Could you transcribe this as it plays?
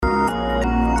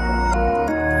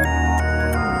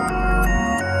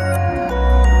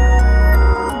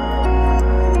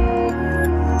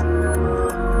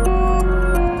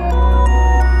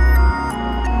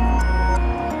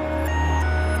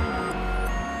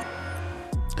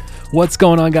What's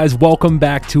going on, guys? Welcome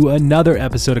back to another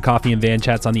episode of Coffee and Van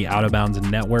Chats on the Out of Bounds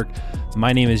Network.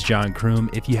 My name is John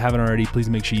Kroom. If you haven't already, please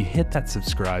make sure you hit that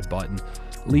subscribe button.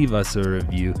 Leave us a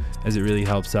review, as it really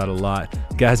helps out a lot.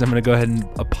 Guys, I'm going to go ahead and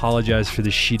apologize for the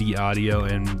shitty audio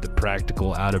and the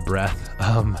practical out of breath.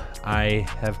 I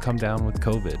have come down with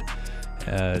COVID.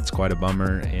 It's quite a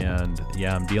bummer, and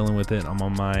yeah, I'm dealing with it. I'm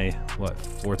on my,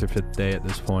 fourth or fifth day at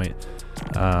this point.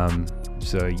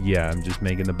 So yeah, I'm just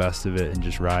making the best of it and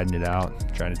just riding it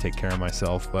out, trying to take care of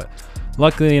myself. But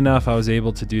luckily enough, I was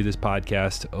able to do this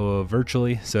podcast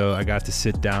virtually. So I got to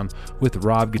sit down with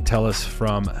Rob Gatellis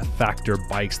from Factor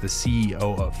Bikes, the CEO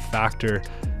of Factor.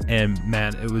 And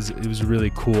man, it was a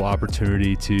really cool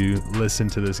opportunity to listen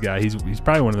to this guy. He's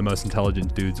probably one of the most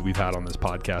intelligent dudes we've had on this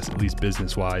podcast, at least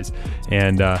business wise,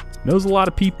 and knows a lot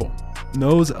of people. And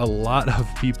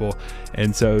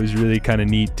so it was really kind of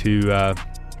neat to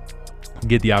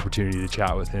get the opportunity to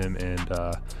chat with him and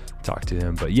talk to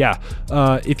him. But yeah,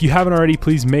 if you haven't already,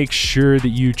 please make sure that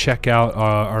you check out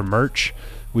our merch.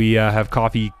 We have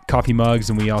coffee mugs,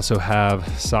 and we also have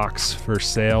socks for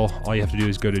sale. All you have to do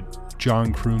is go to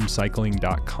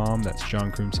johnkroomcycling.com. That's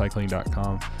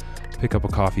johnkroomcycling.com. Pick up a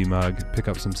coffee mug, pick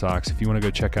up some socks. If you want to go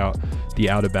check out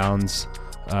the Out of Bounds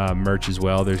merch as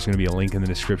well, there's going to be a link in the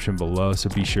description below, so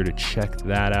be sure to check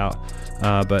that out.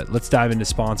 But let's dive into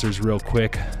sponsors real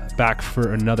quick. Back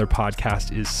for another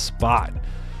podcast is Spot.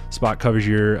 Spot covers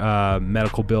your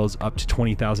medical bills up to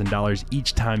 $20,000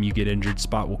 each time you get injured.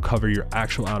 Spot will cover your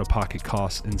actual out-of-pocket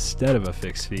costs instead of a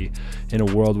fixed fee. In a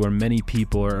world where many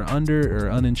people are under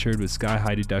or uninsured with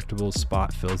sky-high deductibles,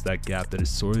 Spot fills that gap that is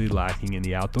sorely lacking in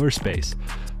the outdoor space.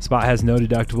 Spot has no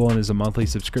deductible and is a monthly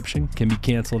subscription, can be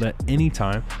canceled at any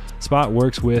time. Spot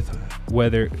works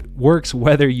whether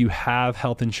you have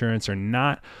health insurance or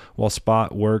not, while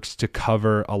Spot works to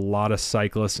cover a lot of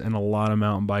cyclists and a lot of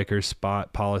mountain bikers.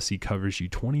 Spot policy covers you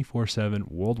 24/7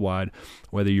 worldwide,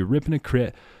 whether you're ripping a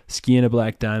crit, skiing a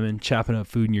black diamond, chopping up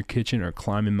food in your kitchen, or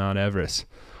climbing Mount Everest.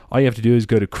 All you have to do is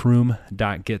go to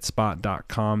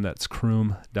kroom.getspot.com. That's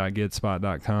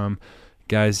kroom.getspot.com.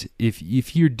 Guys,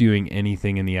 if you're doing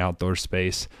anything in the outdoor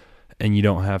space and you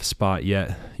don't have Spot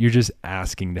yet, you're just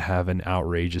asking to have an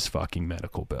outrageous fucking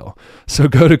medical bill. So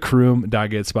go to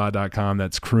kroom.getspot.com.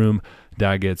 That's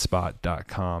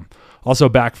kroom.getspot.com. Also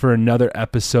back for another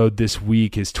episode this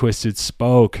week is Twisted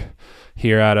Spoke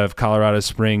here out of Colorado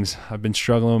Springs. I've been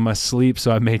struggling with my sleep,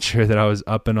 so I made sure that I was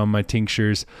upping on my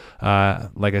tinctures.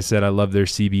 Like I said, I love their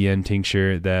CBN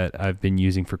tincture that I've been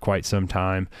using for quite some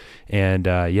time. And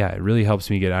yeah, it really helps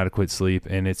me get adequate sleep,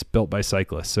 and it's built by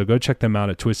cyclists. So go check them out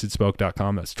at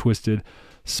twistedspoke.com. That's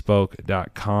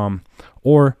twistedspoke.com.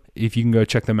 Or if you can go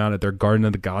check them out at their Garden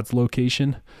of the Gods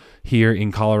location here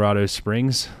in Colorado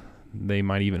Springs, they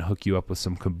might even hook you up with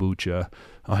some kombucha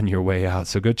on your way out.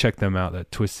 So go check them out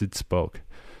at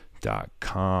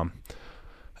twistedspoke.com.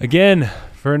 Again,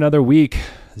 for another week,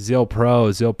 Zill Pro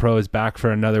is back for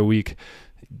another week.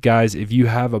 Guys, if you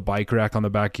have a bike rack on the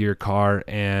back of your car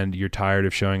and you're tired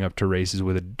of showing up to races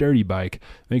with a dirty bike,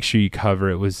 make sure you cover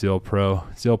it with Zill Pro.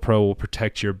 Zill Pro will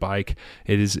protect your bike.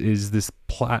 It is this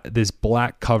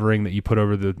black covering that you put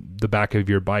over the back of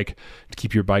your bike to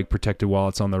keep your bike protected while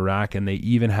it's on the rack. And they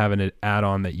even have an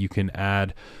add-on that you can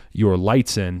add your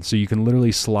lights in, so you can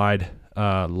literally slide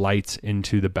lights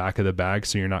into the back of the bag,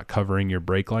 so you're not covering your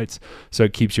brake lights. So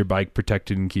it keeps your bike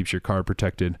protected and keeps your car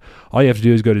protected. All you have to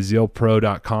do is go to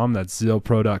zillpro.com. That's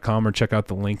zillpro.com, or check out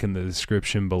the link in the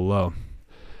description below.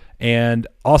 And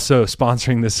also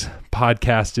sponsoring this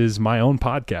podcast is my own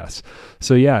podcast.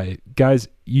 So yeah, guys,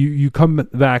 you come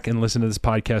back and listen to this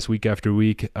podcast week after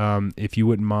week. If you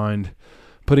wouldn't mind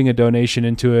putting a donation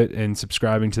into it and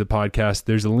subscribing to the podcast,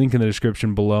 there's a link in the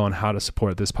description below on how to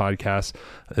support this podcast.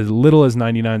 As little as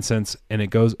 99 cents, and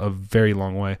it goes a very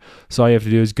long way. So all you have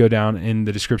to do is go down in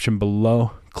the description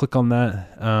below, click on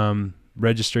that,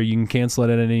 register. You can cancel it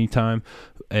at any time,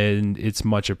 and it's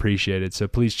much appreciated. So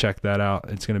please check that out.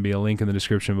 It's going to be a link in the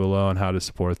description below on how to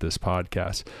support this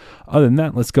podcast. Other than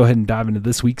that, let's go ahead and dive into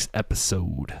this week's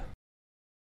episode.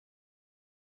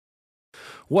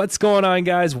 What's going on,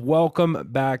 guys? Welcome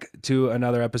back to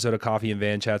another episode of Coffee and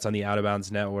Van Chats on the Out of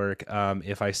Bounds Network.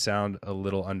 If I sound a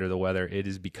little under the weather, it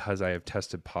is because I have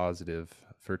tested positive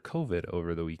for COVID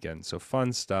over the weekend. So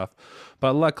fun stuff.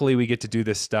 But luckily, we get to do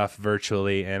this stuff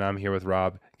virtually, and I'm here with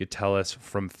Rob Gatellis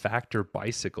from Factor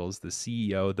Bicycles, the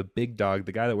CEO, the big dog,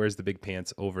 the guy that wears the big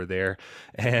pants over there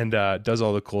and does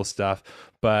all the cool stuff.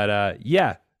 But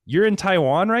yeah, you're in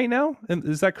Taiwan right now?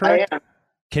 Is that correct? I am.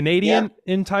 Canadian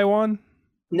in Taiwan?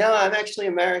 No, I'm actually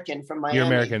American from Miami. You're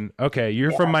American. Okay,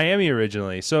 you're from Miami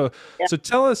originally. So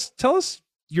tell us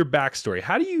your backstory.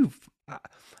 How do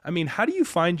I mean, how do you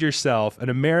find yourself an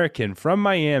American from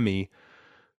Miami,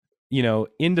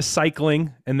 into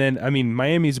cycling? And then, I mean,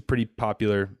 Miami's a pretty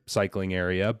popular cycling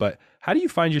area, but how do you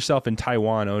find yourself in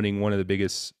Taiwan owning one of the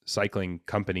biggest cycling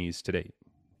companies to date?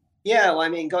 Yeah, well, I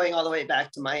mean, going all the way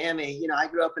back to Miami, I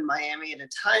grew up in Miami at a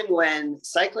time when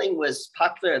cycling was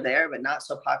popular there, but not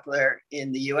so popular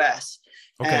in the US.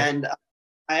 Okay. And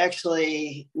I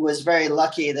actually was very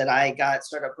lucky that I got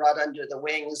sort of brought under the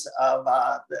wings of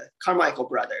the Carmichael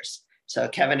brothers. So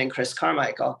Kevin and Chris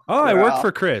Carmichael, Oh, I who are work all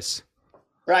for Chris.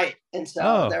 right. And so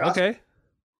Oh, they're also okay.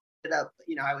 up,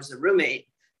 I was a roommate a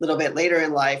little bit later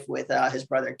in life with his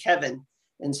brother Kevin.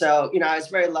 And so, I was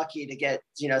very lucky to get,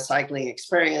 cycling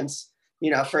experience,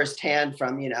 firsthand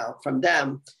from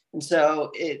them. And so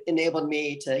it enabled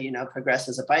me to, progress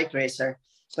as a bike racer.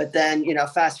 But then,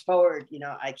 fast forward,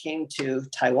 I came to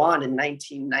Taiwan in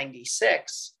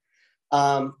 1996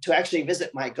 to actually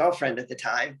visit my girlfriend at the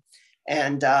time.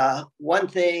 And one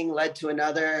thing led to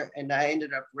another, and I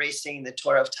ended up racing the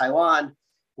Tour of Taiwan,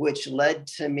 which led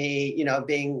to me,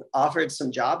 being offered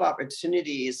some job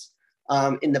opportunities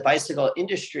in the bicycle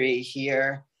industry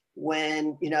here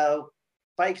when,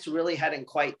 bikes really hadn't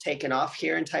quite taken off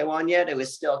here in Taiwan yet. It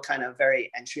was still kind of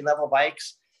very entry level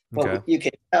bikes, Okay. but you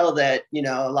could tell that,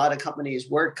 a lot of companies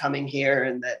were coming here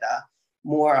and that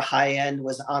more high end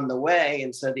was on the way.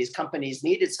 And so these companies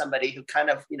needed somebody who kind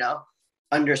of,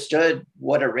 understood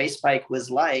what a race bike was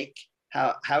like,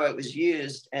 how it was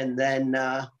used. And then,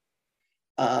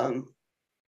 um,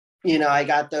 I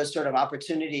got those sort of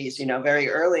opportunities, very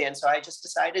early. And so I just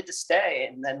decided to stay.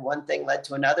 And then one thing led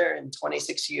to another. And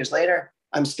 26 years later,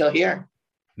 I'm still here.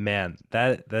 Man,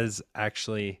 that is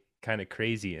actually kind of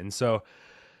crazy. And so,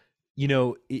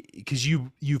 because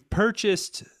you've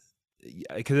purchased,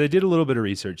 because I did a little bit of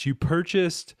research, you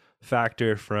purchased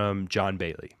Factor from John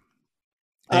Bailey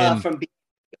Uh, and from B-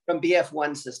 from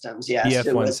BF1 Systems, yes, it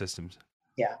BF1 was. Systems.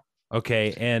 Yeah.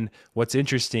 Okay, and what's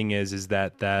interesting is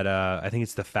that I think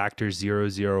it's the Factor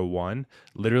 001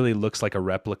 literally looks like a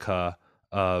replica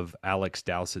of Alex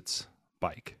Dowsett's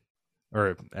bike,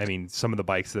 or I mean, some of the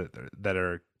bikes that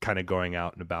are kind of going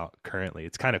out and about currently.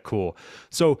 It's kind of cool.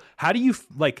 So, how do you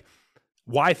like?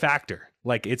 Why Factor?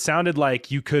 Like, it sounded like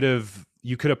you could have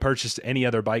purchased any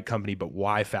other bike company, but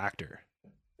why Factor?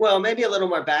 Well, maybe a little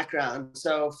more background.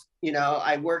 So,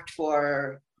 I worked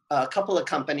for a couple of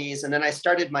companies and then I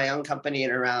started my own company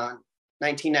in around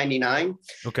 1999.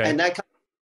 Okay. And that company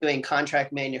was doing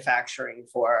contract manufacturing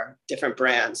for different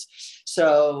brands.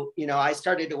 So, I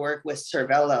started to work with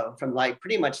Cervelo from like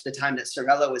pretty much the time that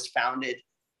Cervelo was founded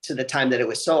to the time that it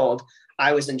was sold.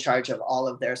 I was in charge of all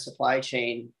of their supply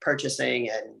chain purchasing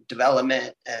and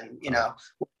development and, Oh,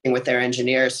 working with their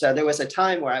engineers. So there was a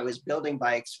time where I was building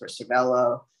bikes for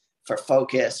Cervelo, for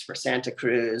Focus, for Santa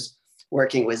Cruz,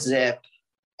 working with Zip,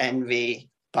 Envy,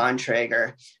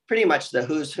 Bontrager, pretty much the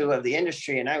who's who of the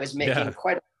industry. And I was yeah. making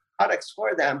quite a products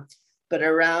for them. But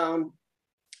around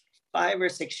 5 or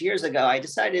 6 years ago, I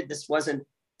decided this wasn't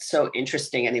so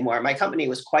interesting anymore. My company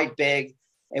was quite big.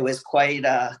 It was quite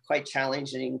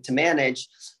challenging to manage.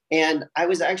 And I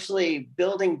was actually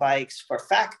building bikes for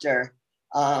Factor,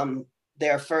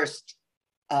 their first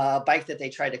bike that they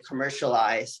tried to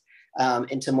commercialize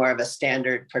into more of a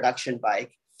standard production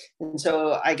bike. And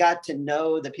so I got to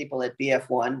know the people at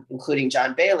BF1, including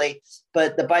John Bailey,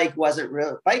 but the bike wasn't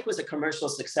real. Bike was a commercial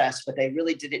success, but they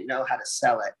really didn't know how to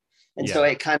sell it. And so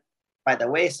Yeah. it kind of by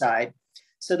the wayside.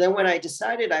 So then when I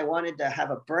decided I wanted to have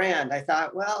a brand, I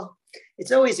thought, well,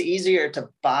 it's always easier to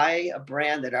buy a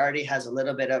brand that already has a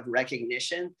little bit of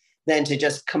recognition than to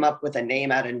just come up with a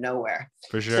name out of nowhere.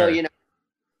 For So, sure.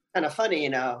 kind of funny,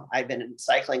 I've been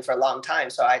cycling for a long time.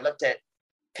 So I looked at,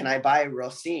 can I buy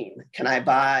Rosine? Can I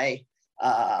buy,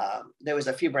 there was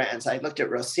a few brands. I looked at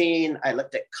Rosine, I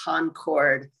looked at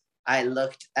Concord, I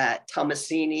looked at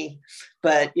Tomasini,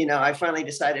 but, I finally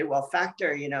decided, well,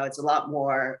 Factor, it's a lot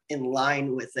more in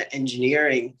line with the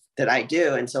engineering that I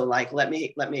do. And so like, let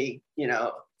me,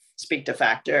 speak to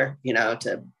Factor,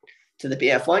 to the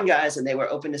BF1 guys, and they were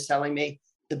open to selling me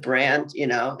the brand,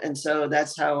 and so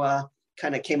that's how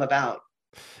kind of came about.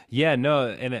 Yeah, no,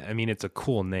 and I mean it's a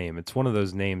cool name. It's one of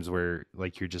those names where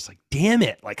like you're just like, damn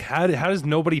it! Like how does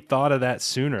nobody thought of that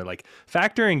sooner? Like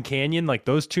Factor and Canyon, like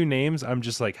those two names, I'm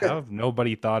just like, how have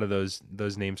nobody thought of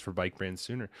those names for bike brands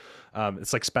sooner?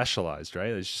 It's like specialized,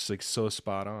 right? It's just like so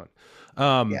spot on.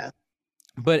 Um, Yeah.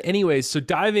 but anyways, so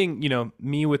diving,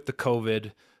 me with the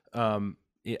COVID,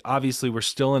 obviously we're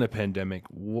still in a pandemic.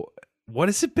 What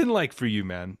has it been like for you,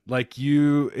 man? Like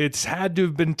it's had to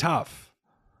have been tough.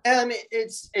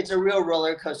 It's a real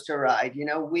roller coaster ride.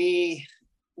 We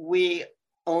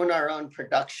own our own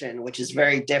production, which is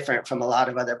very different from a lot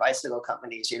of other bicycle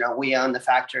companies. You know, we own the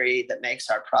factory that makes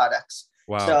our products.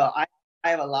 Wow. So I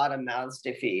have a lot of mouths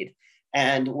to feed.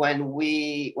 And when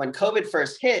COVID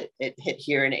first hit, it hit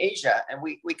here in Asia, and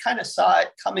we kind of saw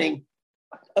it coming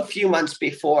a few months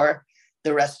before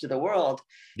the rest of the world.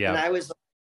 Yeah. And I was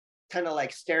kind of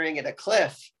like staring at a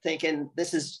cliff, thinking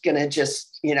this is going to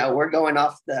just, you know, we're going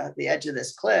off the edge of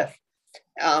this cliff.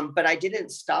 But I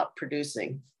didn't stop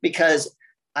producing because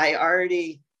I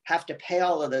already have to pay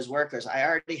all of those workers. I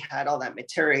already had all that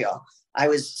material.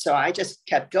 So I just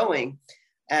kept going.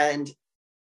 And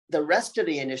the rest of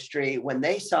the industry, when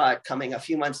they saw it coming a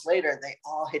few months later, they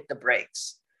all hit the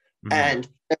brakes. Mm-hmm. And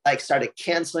they like started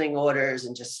canceling orders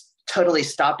and just totally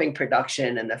stopping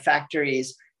production. And the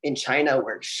factories in China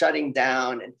were shutting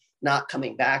down and not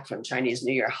coming back from Chinese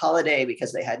New Year holiday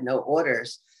because they had no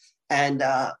orders. And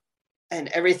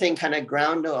everything kind of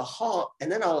ground to a halt. And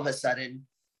then all of a sudden,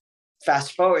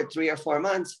 fast forward 3 or 4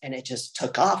 months, and it just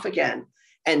took off again.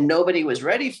 And nobody was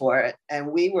ready for it. And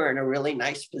we were in a really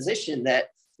nice position that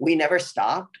we never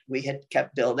stopped. We had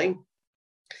kept building.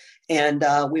 And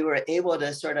we were able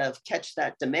to sort of catch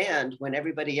that demand when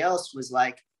everybody else was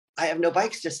like, I have no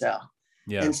bikes to sell.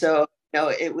 Yeah. And so, you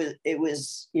know, it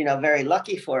was, you know, very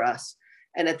lucky for us.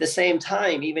 And at the same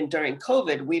time, even during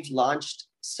COVID, we've launched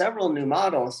several new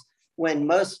models when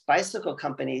most bicycle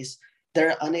companies,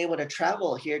 they're unable to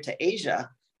travel here to Asia.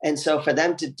 And so for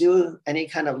them to do any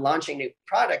kind of launching new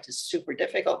product is super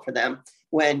difficult for them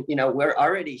when, you know, we're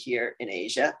already here in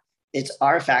Asia. It's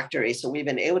our factory. So we've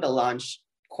been able to launch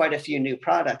quite a few new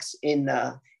products in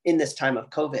this time of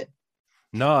COVID.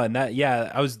 No, and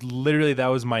that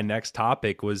was my next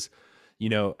topic was, you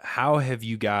know, how have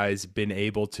you guys been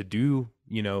able to do,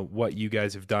 you know, what you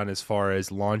guys have done as far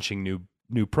as launching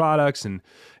new products and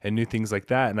new things like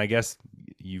that? And I guess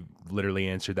you literally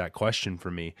answered that question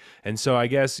for me. And so I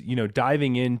guess, you know,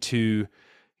 diving into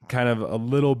kind of a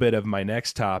little bit of my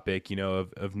next topic, you know,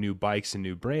 of new bikes and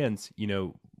new brands, you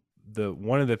know,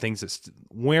 one of the things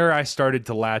where I started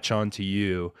to latch on to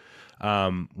you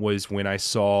was when I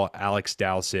saw Alex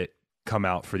Dowsett come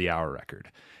out for the hour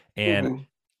record. And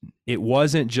it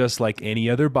wasn't just like any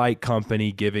other bike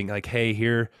company giving like, hey,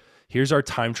 here's our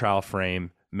time trial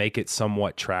frame, make it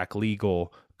somewhat track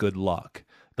legal, good luck.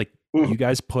 Like you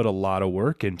guys put a lot of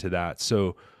work into that.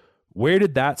 So where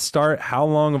did that start? How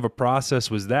long of a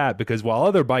process was that? Because while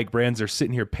other bike brands are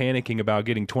sitting here panicking about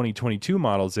getting 2022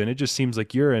 models in, it just seems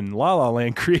like you're in La La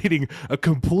Land creating a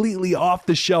completely off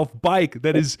the shelf bike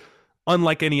that is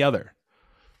unlike any other.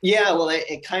 Yeah, well,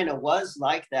 it kind of was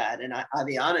like that. And I'll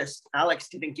be honest, Alex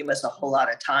didn't give us a whole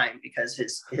lot of time because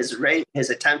his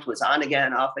attempt was on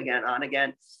again, off again, on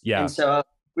again. Yeah. And so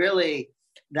really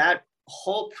that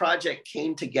whole project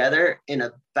came together in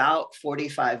about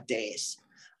 45 days.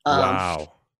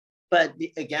 Wow. But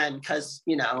again, because,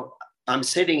 you know, I'm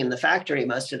sitting in the factory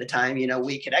most of the time, you know,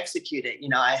 we could execute it. You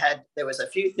know, there was a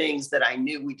few things that I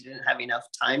knew we didn't have enough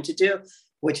time to do,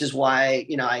 which is why,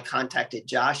 you know, I contacted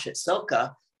Josh at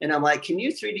Silca and I'm like, can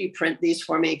you 3D print these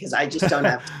for me? Because I just don't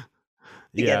have to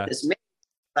get this made.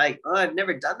 Like, oh, I've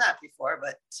never done that before,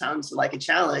 but sounds like a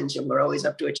challenge and we're always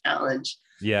up to a challenge.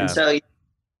 Yeah. And so, you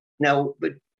know,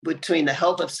 between the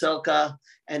help of Silca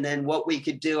and then what we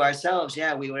could do ourselves,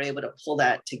 we were able to pull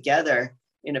that together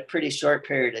in a pretty short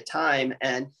period of time.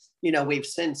 And, you know, we've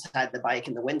since had the bike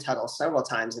in the wind tunnel several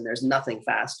times, and there's nothing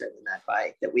faster than that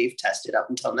bike that we've tested up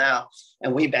until now.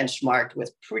 And we benchmarked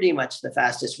with pretty much the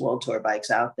fastest World Tour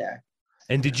bikes out there.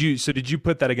 And did you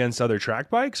put that against other track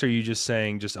bikes, or are you just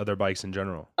saying just other bikes in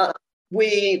general?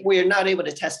 We are not able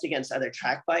to test against other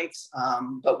track bikes,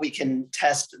 but we can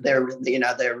test their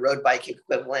road bike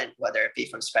equivalent, whether it be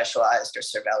from Specialized or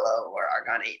Cervelo or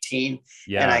Argon 18.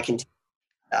 Yeah. And I can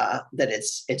tell that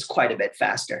it's quite a bit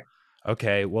faster.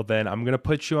 Okay, well then I'm going to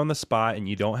put you on the spot and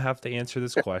you don't have to answer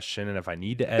this question. And if I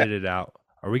need to edit it out,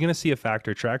 are we going to see a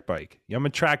factor track bike? Yeah, I'm a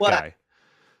track guy.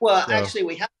 Well, so. Actually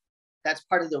we have. That's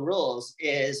part of the rules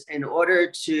is in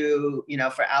order to, you know,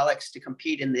 for Alex to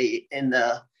compete in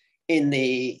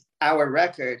the hour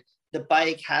record, the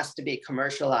bike has to be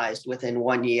commercialized within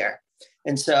 1 year.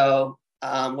 And so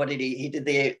what did he did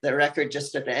the record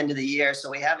just at the end of the year. So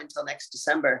we have until next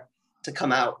December to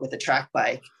come out with a track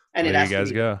bike. And there you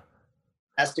guys go.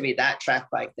 Has to be that track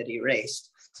bike that he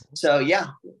raced. So yeah,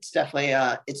 it's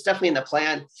definitely in the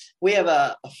plan. We have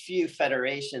a few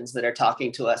federations that are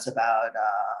talking to us about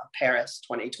Paris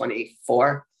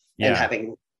 2024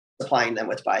 and supplying them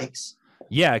with bikes.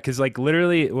 Yeah, because like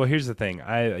literally, well, here's the thing.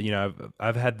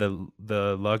 I've had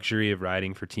the luxury of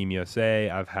riding for Team USA.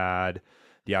 I've had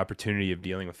the opportunity of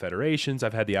dealing with federations.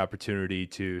 I've had the opportunity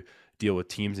to deal with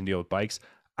teams and deal with bikes.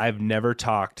 I've never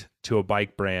talked to a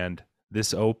bike brand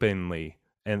this openly.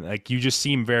 And like, you just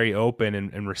seem very open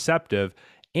and receptive.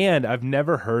 And I've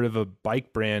never heard of a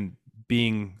bike brand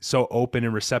being so open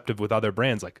and receptive with other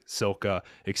brands like Silka,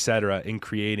 et cetera, in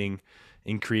creating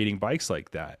bikes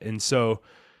like that. And so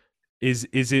is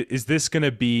this going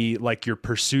to be like your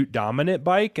Pursuit dominant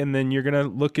bike, and then you're going to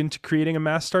look into creating a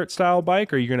Mass Start style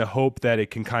bike, or are you going to hope that it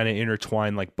can kind of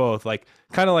intertwine like both, like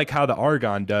kind of like how the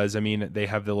Argon does? I mean, they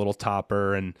have the little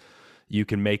topper and you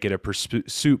can make it a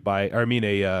Pursuit bike, or I mean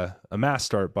a Mass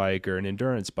Start bike or an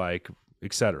endurance bike,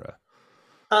 etc.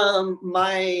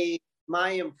 My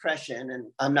impression, and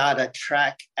I'm not a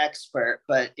track expert,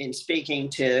 but in speaking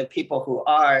to people who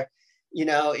are,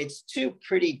 it's two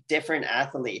pretty different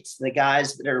athletes, the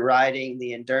guys that are riding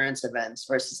the endurance events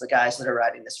versus the guys that are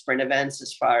riding the sprint events,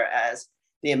 as far as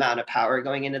the amount of power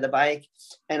going into the bike.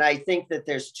 And I think that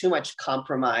there's too much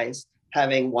compromise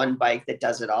having one bike that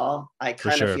does it all. I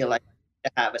kind of feel like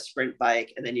to have a sprint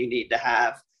bike and then you need to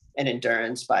have an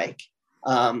endurance bike.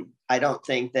 I don't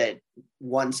think that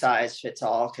one size fits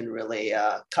all can really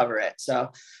cover it.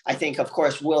 So I think, of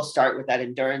course, we'll start with that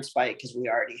endurance bike because we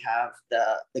already have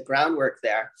the groundwork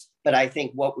there. But I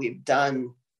think what we've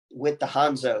done with the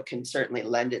Hanzo can certainly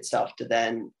lend itself to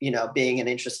then, being an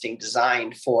interesting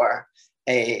design for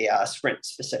a sprint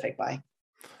specific bike.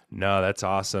 No, that's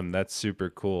awesome. That's super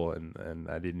cool. And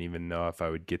I didn't even know if I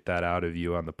would get that out of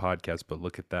you on the podcast, but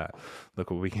look at that. Look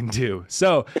what we can do.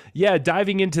 So yeah,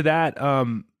 diving into that,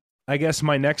 I guess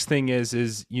my next thing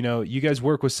is, you guys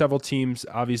work with several teams.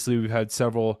 Obviously we've had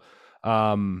several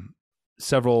athletes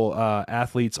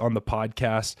on the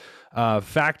podcast.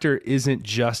 Factor isn't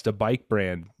just a bike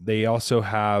brand. They also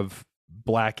have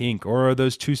Black Ink, or are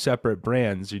those two separate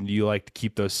brands? And do you like to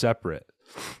keep those separate?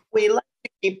 We like to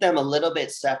keep them a little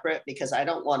bit separate because I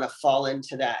don't want to fall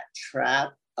into that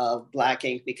trap of Black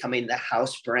Ink becoming the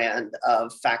house brand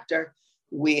of Factor.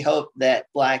 We hope that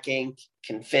Black Ink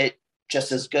can fit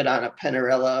just as good on a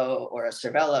Pinarello or a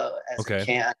Cervelo as it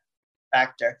can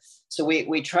Factor. So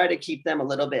we try to keep them a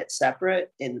little bit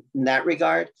separate in that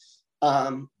regard.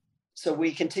 So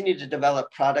we continue to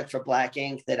develop product for Black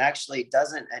Ink that actually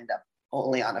doesn't end up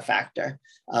only on a Factor.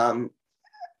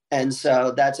 And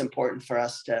so that's important for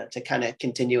us to kind of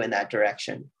continue in that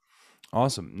direction.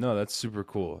 Awesome. No, that's super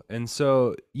cool. And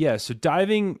so, yeah, so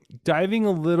diving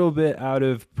a little bit out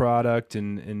of product,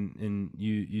 and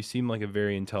you seem like a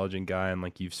very intelligent guy, and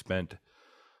like you've spent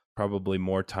probably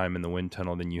more time in the wind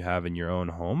tunnel than you have in your own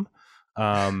home.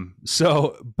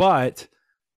 But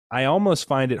I almost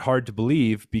find it hard to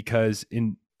believe because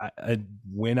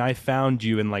when I found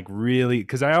you and like really,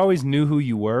 because I always knew who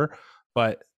you were,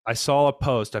 but I saw a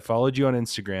post. I followed you on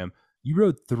Instagram. You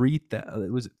rode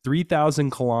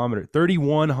 3,000 kilometers,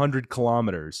 3,100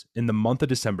 kilometers in the month of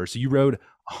December. So you rode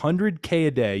 100K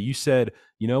a day. You said,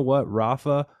 you know what,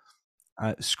 Rafa,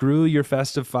 screw your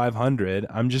festive 500.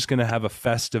 I'm just going to have a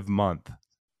festive month.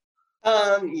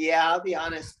 Yeah, I'll be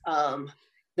honest.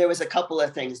 There was a couple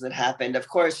of things that happened. Of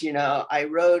course, I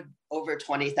rode over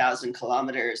 20,000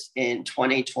 kilometers in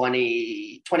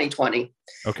 2020.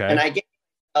 Okay. And I gave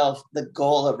of the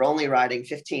goal of only riding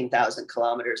 15,000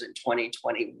 kilometers in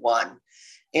 2021.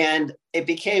 And it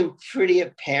became pretty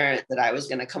apparent that I was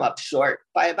going to come up short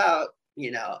by about,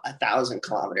 1,000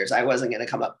 kilometers. I wasn't going to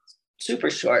come up super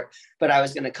short, but I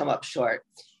was going to come up short.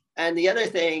 And the other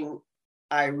thing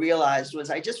I realized was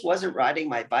I just wasn't riding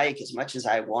my bike as much as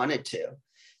I wanted to.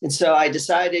 And so I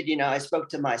decided, I spoke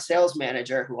to my sales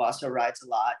manager, who also rides a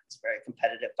lot. He's a very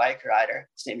competitive bike rider.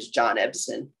 His name is John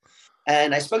Ebson.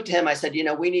 And I spoke to him. I said,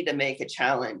 we need to make a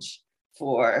challenge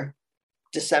for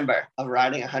December of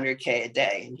riding 100K a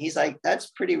day. And he's like, that's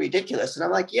pretty ridiculous. And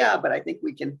I'm like, yeah, but I think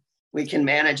we can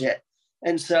manage it.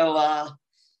 And so,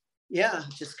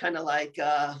 just kind of like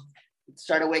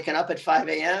started waking up at 5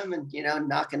 a.m. and,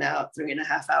 knocking out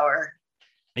 3.5 hour.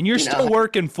 And you're still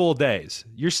working full days.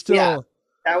 You're still. Yeah,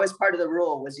 that was part of the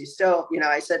rule was you still,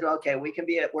 I said, okay, we can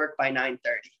be at work by 9:30.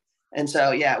 And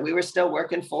so, we were still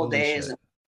working full days. And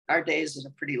our days are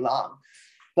pretty long,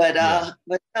 but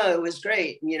no, it was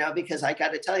great, because I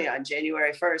got to tell you, on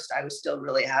January 1st, I was still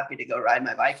really happy to go ride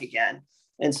my bike again.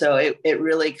 And so it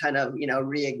really kind of,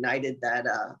 reignited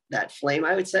that flame,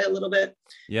 I would say, a little bit.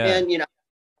 Yeah. And,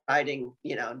 riding,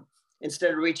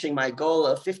 instead of reaching my goal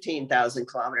of 15,000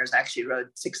 kilometers, I actually rode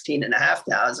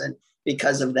 16,500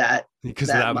 because of that. Because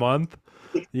of that month.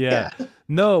 Yeah.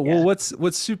 No, well,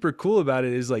 what's super cool about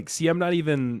it is like, see, I'm not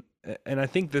even, and I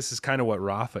think this is kind of what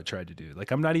Rafa tried to do. Like,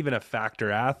 I'm not even a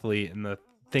Factor athlete. And the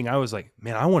thing I was like,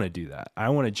 man, I want to do that. I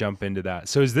want to jump into that.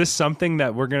 So is this something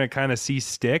that we're going to kind of see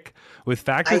stick with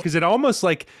Factor? Because it almost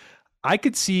like, I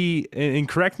could see, and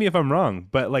correct me if I'm wrong,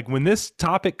 but like when this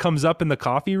topic comes up in the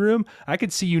coffee room, I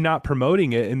could see you not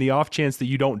promoting it in the off chance that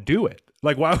you don't do it.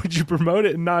 Like, why would you promote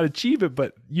it and not achieve it?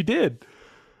 But you did.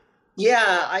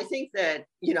 Yeah, I think that,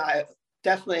 I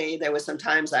definitely, there was some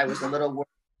times I was a little worried,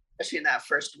 especially in that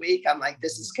first week. I'm like,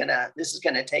 this is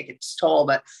gonna take its toll.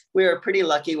 But we were pretty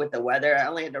lucky with the weather. I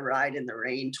only had to ride in the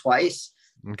rain twice.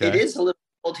 It Okay. is a little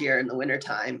cold here in the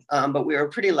wintertime, but we were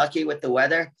pretty lucky with the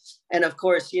weather. And of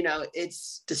course,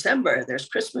 it's December. There's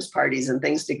Christmas parties and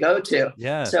things to go to.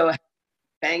 Yeah. So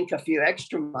bank a few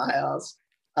extra miles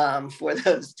for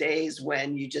those days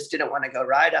when you just didn't want to go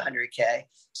ride 100K.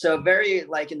 So very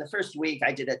like in the first week,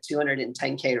 I did a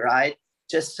 210K ride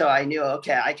just so I knew,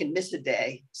 okay, I can miss a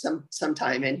day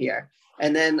sometime in here.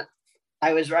 And then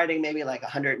I was riding maybe like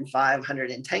 105,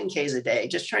 110Ks a day,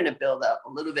 just trying to build up a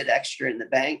little bit extra in the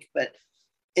bank. But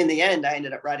in the end, I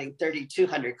ended up riding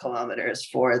 3,200 kilometers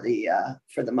for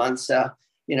the month. So,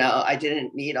 I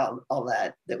didn't need all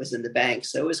that was in the bank.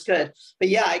 So it was good. But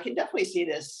yeah, I can definitely see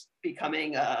this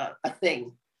becoming a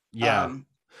thing. Yeah. Um,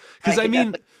 I Because I could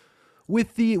mean, definitely,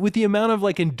 with the amount of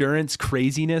like endurance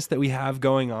craziness that we have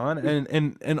going on,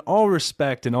 and all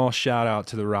respect and all shout out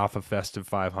to the Rafa Festive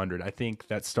 500. I think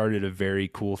that started a very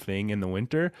cool thing in the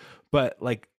winter. But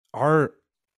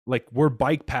we're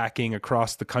bike packing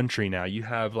across the country now. You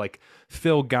have like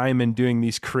Phil Guyman doing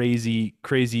these crazy,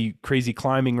 crazy, crazy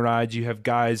climbing rides. You have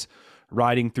guys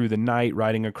riding through the night,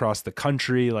 riding across the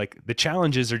country. Like the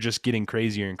challenges are just getting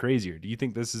crazier and crazier. Do you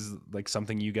think this is like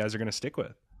something you guys are going to stick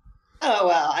with? oh,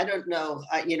 well, I don't know.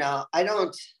 I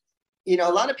don't,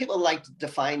 a lot of people like to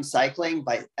define cycling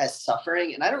as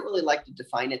suffering, and I don't really like to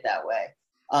define it that way.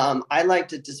 I like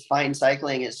to define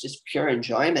cycling as just pure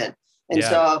enjoyment. And Yeah,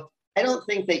 so I don't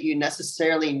think that you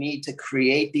necessarily need to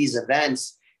create these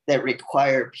events that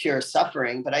require pure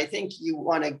suffering, but I think you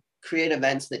want to create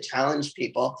events that challenge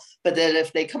people, but that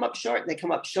if they come up short, they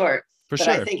come up short. for But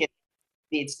I sure. think it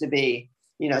needs to be,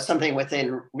 something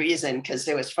within reason. Because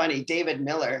it was funny, David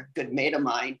Miller, good mate of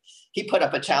mine, he put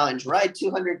up a challenge, ride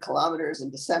 200 kilometers in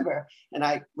December. And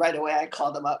I right away I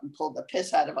called him up and pulled the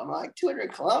piss out of him. I'm like,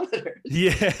 200 kilometers.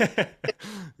 Yeah.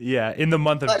 Yeah, in the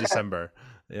month of Like, December.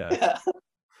 Yeah. yeah.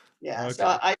 Yeah. So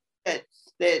Okay. I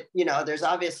that there's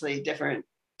obviously different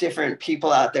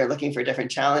people out there looking for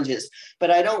different challenges, but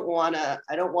I don't want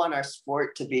our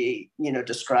sport to be,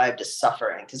 described as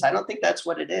suffering, because I don't think that's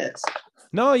what it is.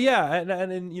 No, yeah, and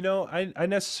I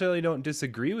necessarily don't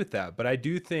disagree with that, but I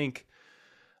do think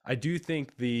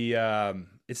the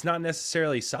it's not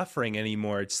necessarily suffering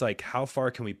anymore. It's like how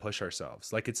far can we push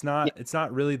ourselves? Like Yeah. it's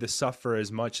not really the suffer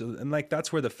as much, and like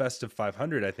that's where the Festive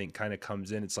 500 I think kind of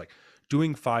comes in. It's like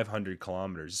doing 500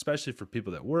 kilometers, especially for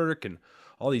people that work and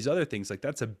all these other things. Like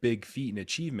that's a big feat and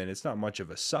achievement. It's not much of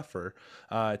a suffer.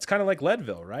 It's kind of like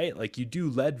Leadville, right? Like you do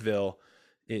Leadville,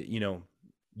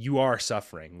 you are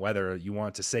suffering, whether you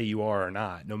want to say you are or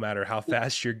not, no matter how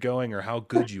fast you're going or how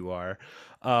good you are.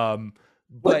 Um,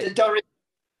 What but don't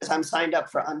I'm signed up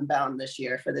for Unbound this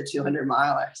year for the 200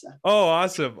 miler. So Oh,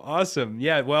 awesome. Awesome.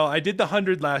 Yeah. Well, I did the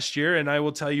 100 last year, and I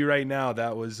will tell you right now,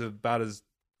 that was about as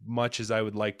much as I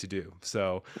would like to do.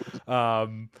 So,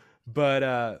 um,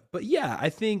 but yeah, I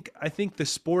think the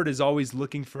sport is always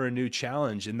looking for a new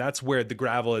challenge, and that's where the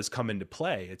gravel has come into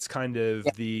play. It's kind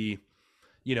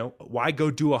yeah, of why go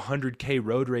do a 100K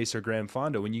road race or Grand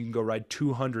Fondo when you can go ride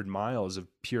 200 miles of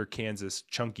pure Kansas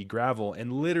chunky gravel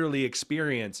and literally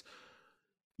experience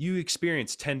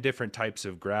 10 different types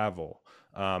of gravel.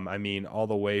 I mean, all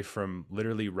the way from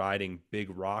literally riding big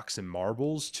rocks and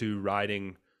marbles to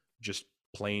riding just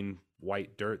plain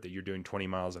white dirt that you're doing 20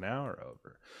 miles an hour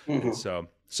over. And mhm.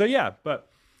 so yeah, but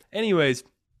anyways,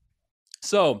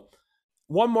 so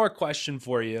one more question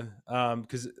for you.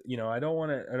 Cause I don't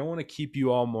want to keep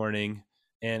you all morning,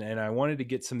 and I wanted to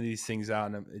get some of these things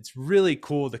out, and it's really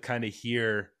cool to kind of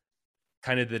hear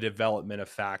kind of the development of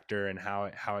Factor and how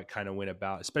it kind of went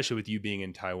about, especially with you being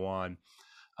in Taiwan.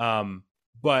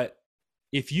 But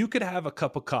if you could have a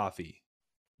cup of coffee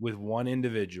with one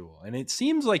individual, and it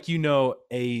seems like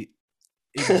a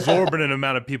exorbitant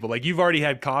amount of people, like you've already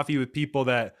had coffee with people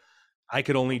that I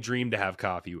could only dream to have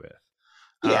coffee with.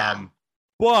 Yeah. Um,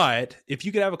 but if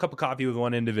you could have a cup of coffee with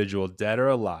one individual, dead or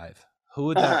alive, who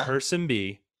would that Uh-huh. person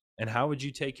be, and how would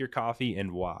you take your coffee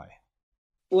and why?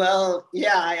 Well,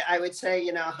 yeah, I would say,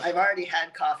 I've already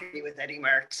had coffee with Eddie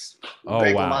Merckx, Oh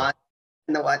Greg wow. LeMond,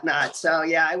 and the whatnot. So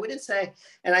yeah, I wouldn't say,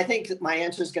 and I think my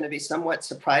answer is going to be somewhat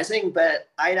surprising, but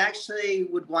I'd actually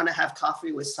would want to have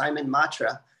coffee with Simon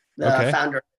Matra, the Okay.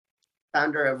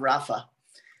 founder of Rafa.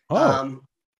 Oh, Um,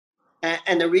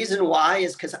 And the reason why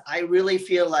is because I really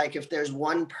feel like if there's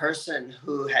one person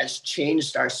who has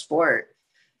changed our sport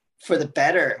for the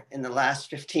better in the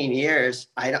last 15 years,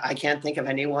 I can't think of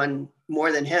anyone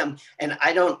more than him. And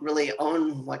I don't really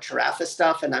own much Rafa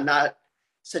stuff, and I'm not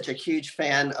such a huge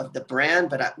fan of the brand,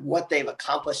 but what they've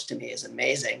accomplished to me is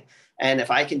amazing. And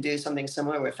if I can do something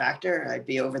similar with Factor, I'd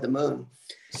be over the moon.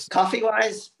 Coffee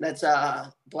wise, that's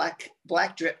a black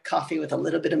drip coffee with a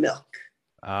little bit of milk.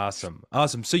 Awesome.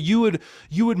 Awesome. So you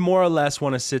would more or less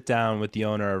want to sit down with the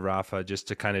owner of Rafa just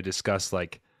to kind of discuss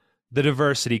like the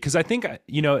diversity. Cause I think,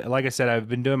 like I said, I've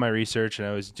been doing my research and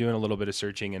I was doing a little bit of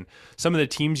searching, and some of the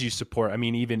teams you support, I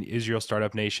mean, even Israel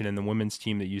Startup Nation and the women's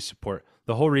team that you support,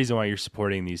 the whole reason why you're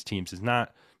supporting these teams is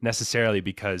not necessarily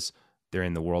because they're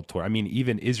in the world tour. I mean,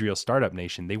 even Israel Startup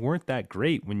Nation, they weren't that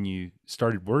great when you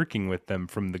started working with them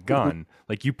from the gun.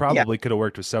 Like you Yeah. probably could have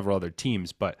worked with several other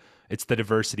teams, but it's the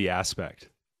diversity aspect.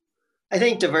 I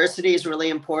think diversity is really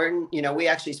important. We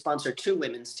actually sponsor two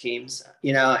women's teams,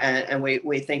 and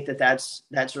we think that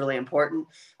that's really important.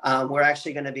 We're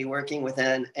actually going to be working with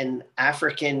an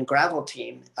African gravel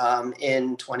team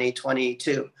in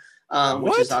 2022, which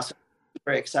is What? also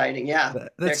super exciting. Yeah,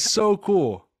 That's so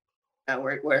cool.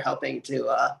 we're helping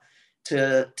to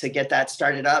get that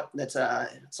started up. That's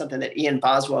something that Ian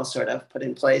Boswell sort of put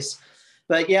in place.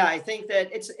 But yeah, I think that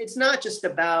it's not just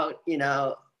about,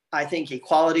 I think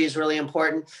equality is really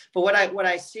important. But what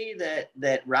I see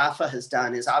that Rafa has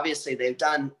done is obviously they've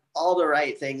done all the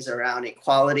right things around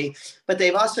equality, but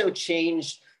they've also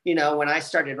changed. When I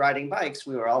started riding bikes,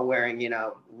 we were all wearing,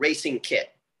 racing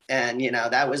kit. And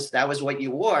that was what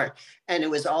you wore, and it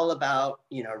was all about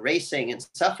racing and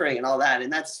suffering and all that,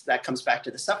 and that comes back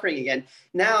to the suffering again.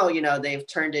 Now they've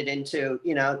turned it into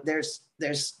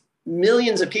there's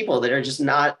millions of people that are just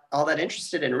not all that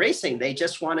interested in racing. They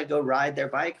just want to go ride their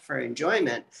bike for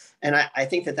enjoyment, and I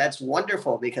think that that's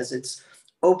wonderful because it's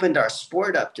opened our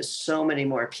sport up to so many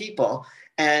more people,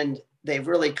 and they've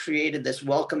really created this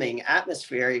welcoming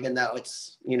atmosphere, even though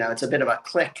it's a bit of a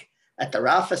clique at the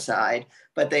Rafa side,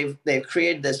 but they've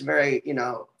created this very,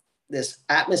 this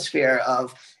atmosphere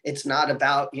of it's not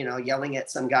about, yelling at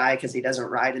some guy because he doesn't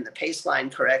ride in the pace line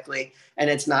correctly. And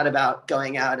it's not about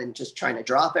going out and just trying to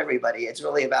drop everybody. It's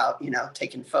really about,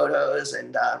 taking photos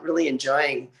and really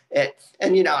enjoying it.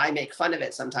 And, I make fun of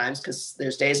it sometimes because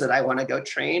there's days that I want to go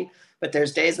train, but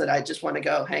there's days that I just want to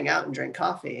go hang out and drink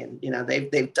coffee. And,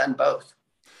 they've done both.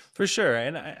 For sure.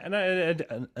 And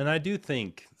I do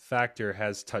think Factor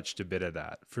has touched a bit of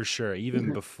that for sure.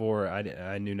 Even before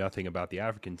I knew nothing about the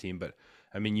African team, but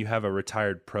I mean, you have a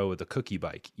retired pro with a cookie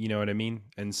bike, you know what I mean?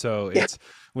 And so it's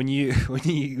when you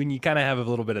kind of have a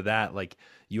little bit of that, like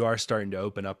you are starting to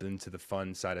open up into the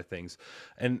fun side of things.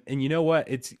 And you know what?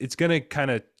 It's going to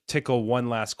kind of tickle one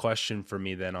last question for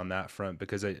me then on that front,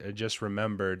 because I just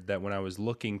remembered that when I was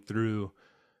looking through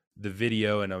the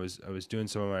video and I was doing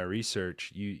some of my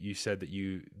research, you said that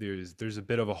there's a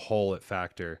bit of a hole at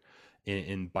Factor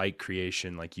in bike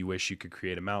creation. Like you wish you could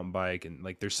create a mountain bike, and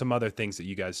like there's some other things that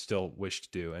you guys still wish to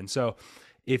do. And so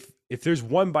if there's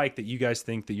one bike that you guys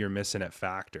think that you're missing at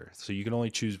Factor, so you can only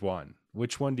choose one,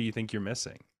 which one do you think you're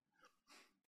missing?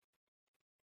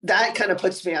 That kind of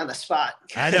puts me on the spot.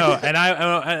 I know,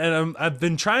 and I've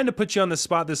been trying to put you on the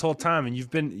spot this whole time, and you've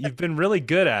been really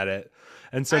good at it.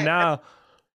 And so now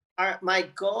my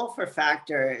goal for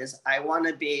Factor is I want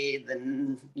to be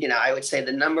I would say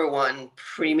the number one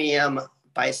premium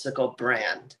bicycle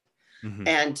brand. Mm-hmm.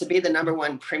 And to be the number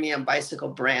one premium bicycle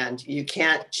brand, you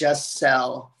can't just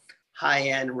sell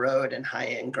high-end road and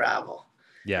high-end gravel.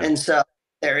 Yeah. And so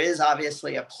there is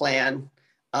obviously a plan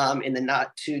in the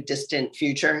not too distant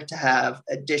future to have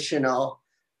additional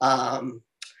bike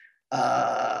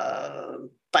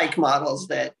models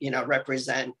that,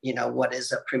 represent, what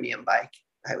is a premium bike,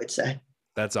 I would say.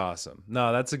 That's awesome.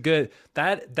 No, that's a good,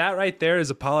 that right there is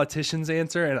a politician's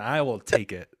answer, and I will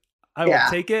take it. I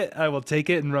will take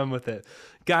it and run with it.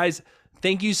 Guys,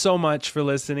 thank you so much for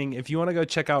listening. If you want to go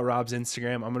check out Rob's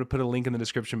Instagram, I'm going to put a link in the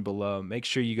description below. Make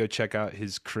sure you go check out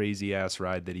his crazy ass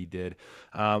ride that he did.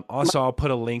 Also, I'll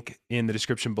put a link in the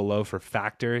description below for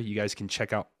Factor. You guys can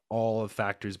check out all of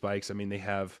Factor's bikes. I mean, they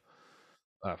have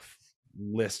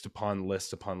list upon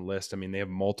list upon list. I mean, they have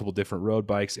multiple different road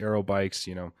bikes, aero bikes,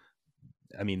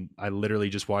 I mean, I literally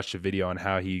just watched a video on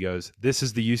how he goes, this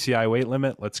is the UCI weight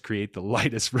limit. Let's create the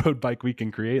lightest road bike we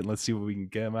can create, and let's see what we can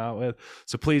get him out with.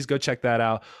 So please go check that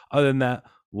out. Other than that,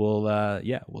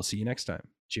 we'll see you next time.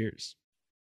 Cheers.